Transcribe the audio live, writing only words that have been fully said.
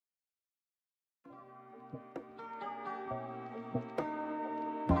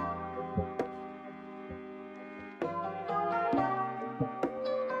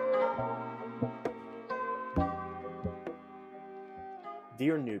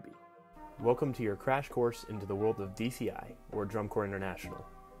Dear newbie, welcome to your crash course into the world of DCI, or Drum Corps International.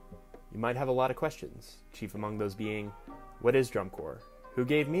 You might have a lot of questions, chief among those being, what is Drum Corps? Who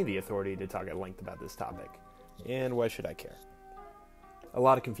gave me the authority to talk at length about this topic? And why should I care? A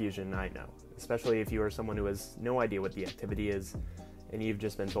lot of confusion, I know, especially if you are someone who has no idea what the activity is, and you've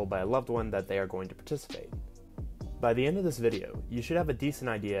just been told by a loved one that they are going to participate. By the end of this video, you should have a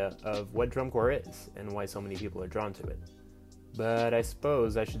decent idea of what Drum Corps is, and why so many people are drawn to it. But I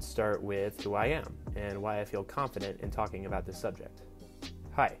suppose I should start with who I am, and why I feel confident in talking about this subject.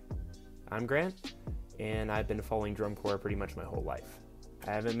 Hi, I'm Grant, and I've been following Drum Corps pretty much my whole life.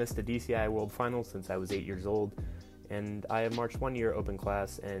 I haven't missed a DCI World Final since I was 8 years old, and I have marched 1 year open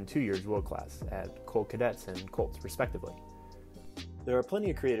class and 2 years world class at Colt Cadets and Colts, respectively. There are plenty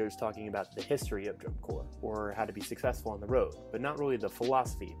of creators talking about the history of Drum Corps, or how to be successful on the road, but not really the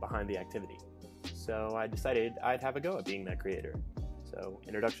philosophy behind the activity. So I decided I'd have a go at being that creator. So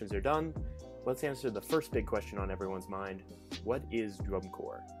introductions are done, let's answer the first big question on everyone's mind: what is Drum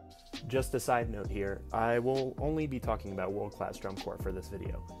Corps? Just a side note here, I will only be talking about world-class Drum Corps for this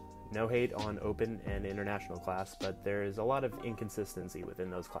video. No hate on open and international class, but there is a lot of inconsistency within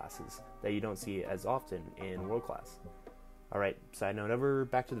those classes that you don't see as often in world class. Alright, side note over,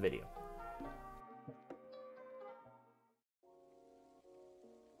 back to the video.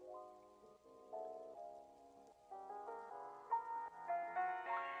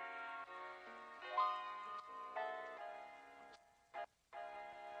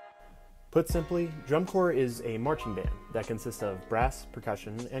 Put simply, Drum Corps is a marching band that consists of brass,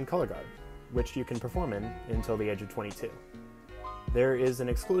 percussion, and color guard, which you can perform in until the age of 22. There is an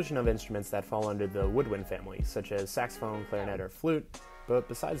exclusion of instruments that fall under the woodwind family, such as saxophone, clarinet, or flute, but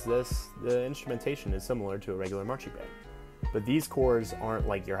besides this, the instrumentation is similar to a regular marching band. But these corps aren't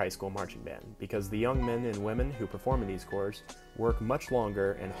like your high school marching band, because the young men and women who perform in these corps work much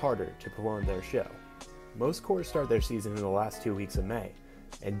longer and harder to perform their show. Most corps start their season in the last 2 weeks of May,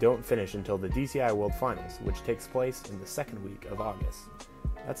 and don't finish until the DCI World Finals, which takes place in the second week of August.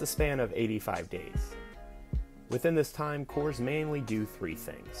 That's a span of 85 days. Within this time, corps mainly do 3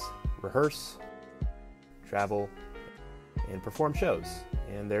 things: rehearse, travel, and perform shows,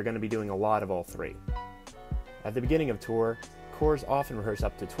 and they're going to be doing a lot of all 3. At the beginning of tour, corps often rehearse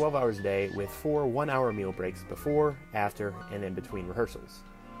up to 12 hours a day with 4 one-hour meal breaks before, after, and in between rehearsals.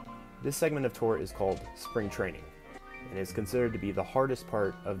 This segment of tour is called spring training, and is considered to be the hardest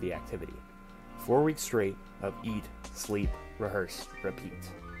part of the activity. 4 weeks straight of eat, sleep, rehearse, repeat.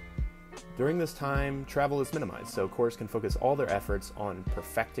 During this time, travel is minimized, so corps can focus all their efforts on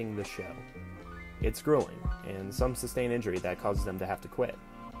perfecting the show. It's grueling, and some sustain injury that causes them to have to quit.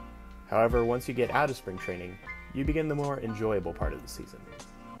 However, once you get out of spring training, you begin the more enjoyable part of the season: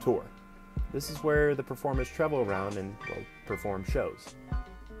 tour. This is where the performers travel around and, well, perform shows.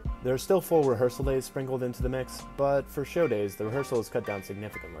 There are still full rehearsal days sprinkled into the mix, but for show days, the rehearsal is cut down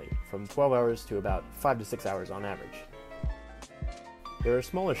significantly, from 12 hours to about 5 to 6 hours on average. There are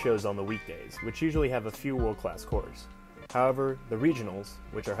smaller shows on the weekdays, which usually have a few world-class corps. However, the regionals,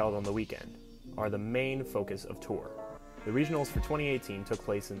 which are held on the weekend, are the main focus of tour. The regionals for 2018 took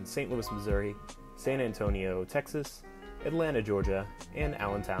place in St. Louis, Missouri, San Antonio, Texas, Atlanta, Georgia, and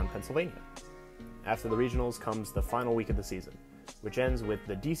Allentown, Pennsylvania. After the regionals comes the final week of the season, which ends with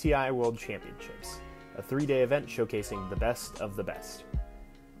the DCI World Championships, a 3-day event showcasing the best of the best.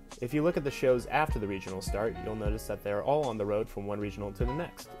 If you look at the shows after the regionals start, you'll notice that they're all on the road from one regional to the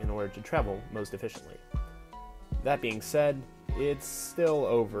next in order to travel most efficiently. That being said, it's still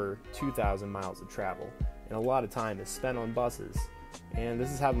over 2,000 miles of travel, and a lot of time is spent on buses, and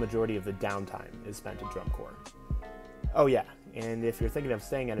this is how the majority of the downtime is spent in Drum Corps. Oh yeah, and if you're thinking of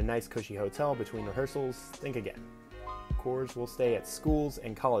staying at a nice cushy hotel between rehearsals, think again. Corps will stay at schools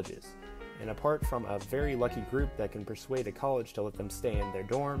and colleges, and apart from a very lucky group that can persuade a college to let them stay in their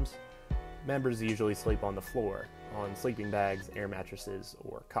dorms, members usually sleep on the floor, on sleeping bags, air mattresses,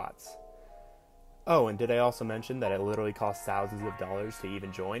 or cots. Oh, and did I also mention that it literally costs thousands of dollars to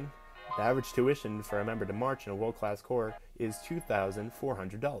even join? The average tuition for a member to march in a world-class corps is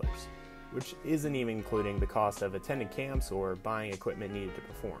 $2,400, which isn't even including the cost of attending camps or buying equipment needed to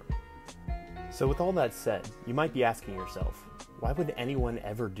perform. So with all that said, you might be asking yourself, why would anyone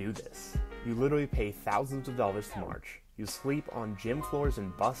ever do this? You literally pay thousands of dollars to march, you sleep on gym floors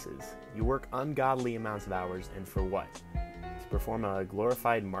and buses, you work ungodly amounts of hours, and for what? To perform a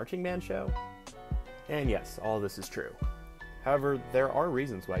glorified marching band show? And yes, all of this is true. However, there are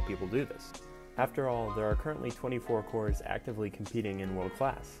reasons why people do this. After all, there are currently 24 corps actively competing in world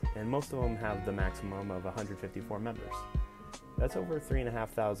class, and most of them have the maximum of 154 members. That's over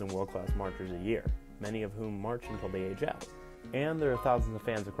 3,500 world-class marchers a year, many of whom march until they age out. And there are thousands of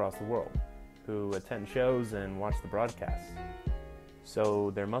fans across the world who attend shows and watch the broadcasts.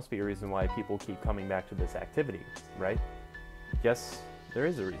 So there must be a reason why people keep coming back to this activity, right? Yes, there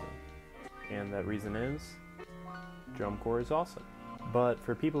is a reason. And that reason is drum corps is awesome. But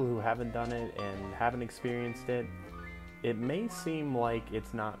for people who haven't done it and haven't experienced it, it may seem like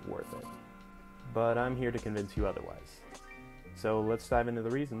it's not worth it. But I'm here to convince you otherwise. So let's dive into the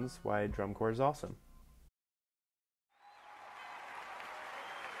reasons why drum corps is awesome.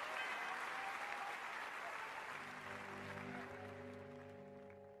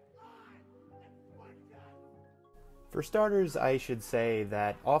 For starters, I should say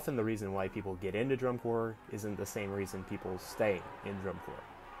that often the reason why people get into drum corps isn't the same reason people stay in drum corps.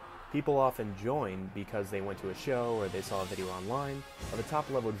 People often join because they went to a show or they saw a video online of a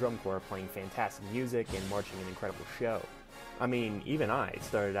top-level drum corps playing fantastic music and marching an incredible show. I mean, even I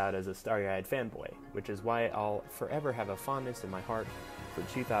started out as a starry-eyed fanboy, which is why I'll forever have a fondness in my heart for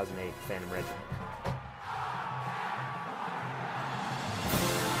 2008 Phantom Regiment.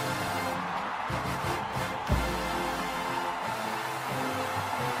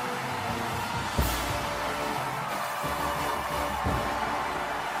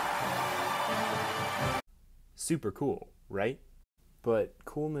 Super cool, right? But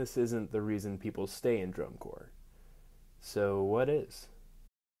coolness isn't the reason people stay in drum corps. So what is?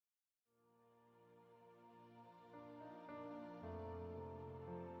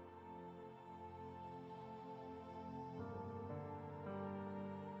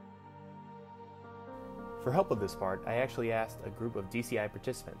 For help with this part, I actually asked a group of DCI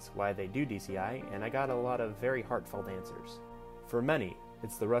participants why they do DCI, and I got a lot of very heartfelt answers. For many,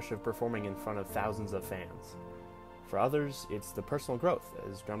 it's the rush of performing in front of thousands of fans. For others, it's the personal growth,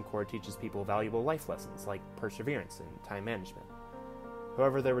 as drum corps teaches people valuable life lessons like perseverance and time management.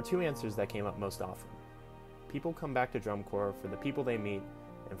 However, there were two answers that came up most often. People come back to drum corps for the people they meet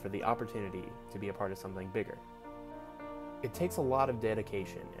and for the opportunity to be a part of something bigger. It takes a lot of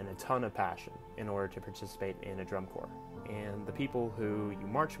dedication and a ton of passion in order to participate in a drum corps, and the people who you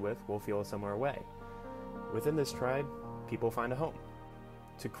march with will feel a similar way. Within this tribe, people find a home.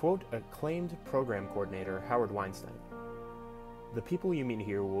 To quote acclaimed program coordinator Howard Weinstein, "The people you meet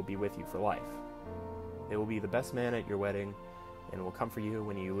here will be with you for life. They will be the best man at your wedding and will comfort you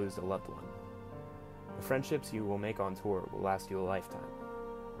when you lose a loved one. The friendships you will make on tour will last you a lifetime."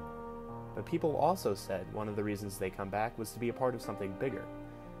 But people also said one of the reasons they come back was to be a part of something bigger,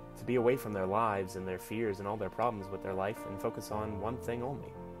 to be away from their lives and their fears and all their problems with their life and focus on one thing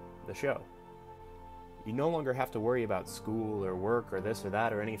only, the show. You no longer have to worry about school or work or this or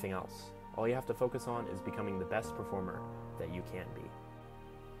that or anything else. All you have to focus on is becoming the best performer that you can be.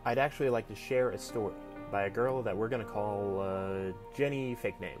 I'd actually like to share a story by a girl that we're going to call Jenny,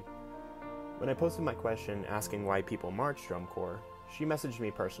 fake name. When I posted my question asking why people march drum corps, she messaged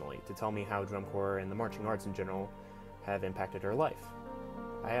me personally to tell me how drum corps and the marching arts in general have impacted her life.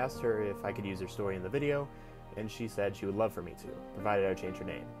 I asked her if I could use her story in the video, and she said she would love for me to, provided I change her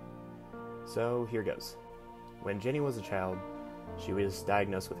name. So here goes. When Jenny was a child, she was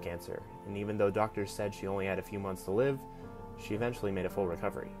diagnosed with cancer, and even though doctors said she only had a few months to live, she eventually made a full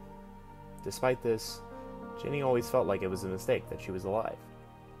recovery. Despite this, Jenny always felt like it was a mistake that she was alive.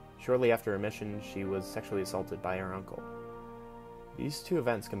 Shortly after remission, she was sexually assaulted by her uncle. These two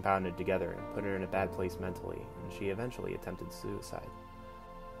events compounded together and put her in a bad place mentally, and she eventually attempted suicide.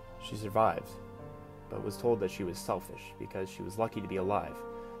 She survived, but was told that she was selfish because she was lucky to be alive,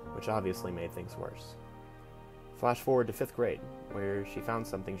 which obviously made things worse. Flash forward to 5th grade, where she found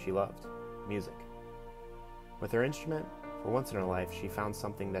something she loved, music. With her instrument, for once in her life, she found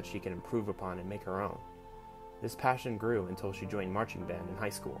something that she can improve upon and make her own. This passion grew until she joined marching band in high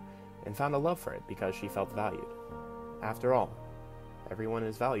school and found a love for it because she felt valued. After all, everyone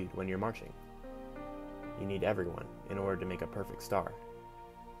is valued when you're marching. You need everyone in order to make a perfect star.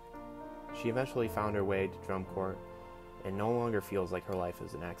 She eventually found her way to drum corps and no longer feels like her life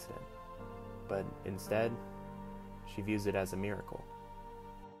is an accident, but instead, she views it as a miracle.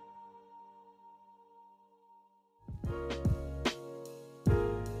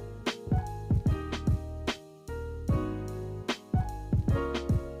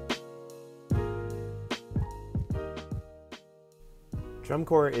 Drum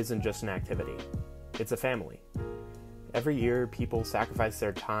corps isn't just an activity, it's a family. Every year, people sacrifice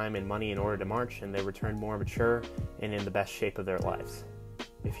their time and money in order to march, and they return more mature and in the best shape of their lives.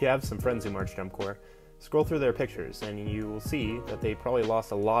 If you have some friends who march drum corps, scroll through their pictures and you will see that they probably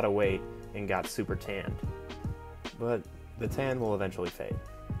lost a lot of weight and got super tanned. But the tan will eventually fade.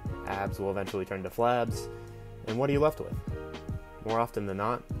 Abs will eventually turn to flabs, and what are you left with? More often than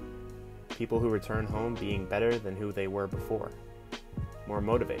not, people who return home being better than who they were before. More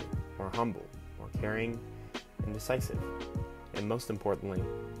motivated, more humble, more caring, and decisive. And most importantly,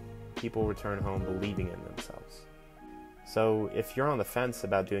 people return home believing in themselves. So if you're on the fence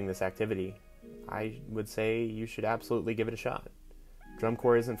about doing this activity, I would say you should absolutely give it a shot. Drum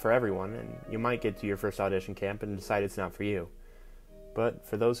corps isn't for everyone, and you might get to your first audition camp and decide it's not for you. But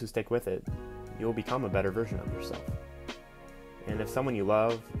for those who stick with it, you'll become a better version of yourself. And if someone you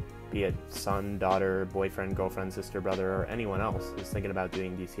love, be it son, daughter, boyfriend, girlfriend, sister, brother, or anyone else is thinking about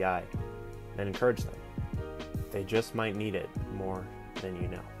doing DCI, then encourage them. They just might need it more than you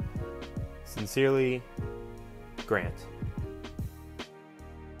know. Sincerely, Grant.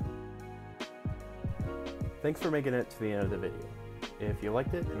 Thanks for making it to the end of the video. If you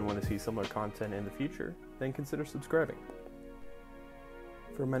liked it and want to see similar content in the future, then consider subscribing.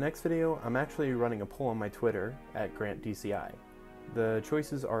 For my next video, I'm actually running a poll on my Twitter @GrantDCI. The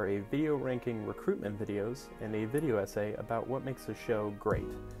choices are a video ranking recruitment videos and a video essay about what makes a show great.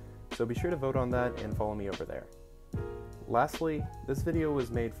 So be sure to vote on that and follow me over there. Lastly, this video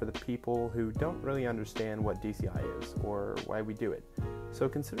was made for the people who don't really understand what DCI is or why we do it. So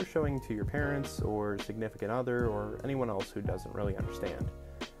consider showing to your parents or significant other or anyone else who doesn't really understand.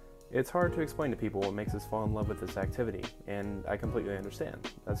 It's hard to explain to people what makes us fall in love with this activity, and I completely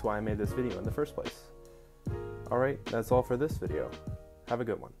understand. That's why I made this video in the first place. Alright, that's all for this video. Have a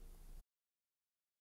good one.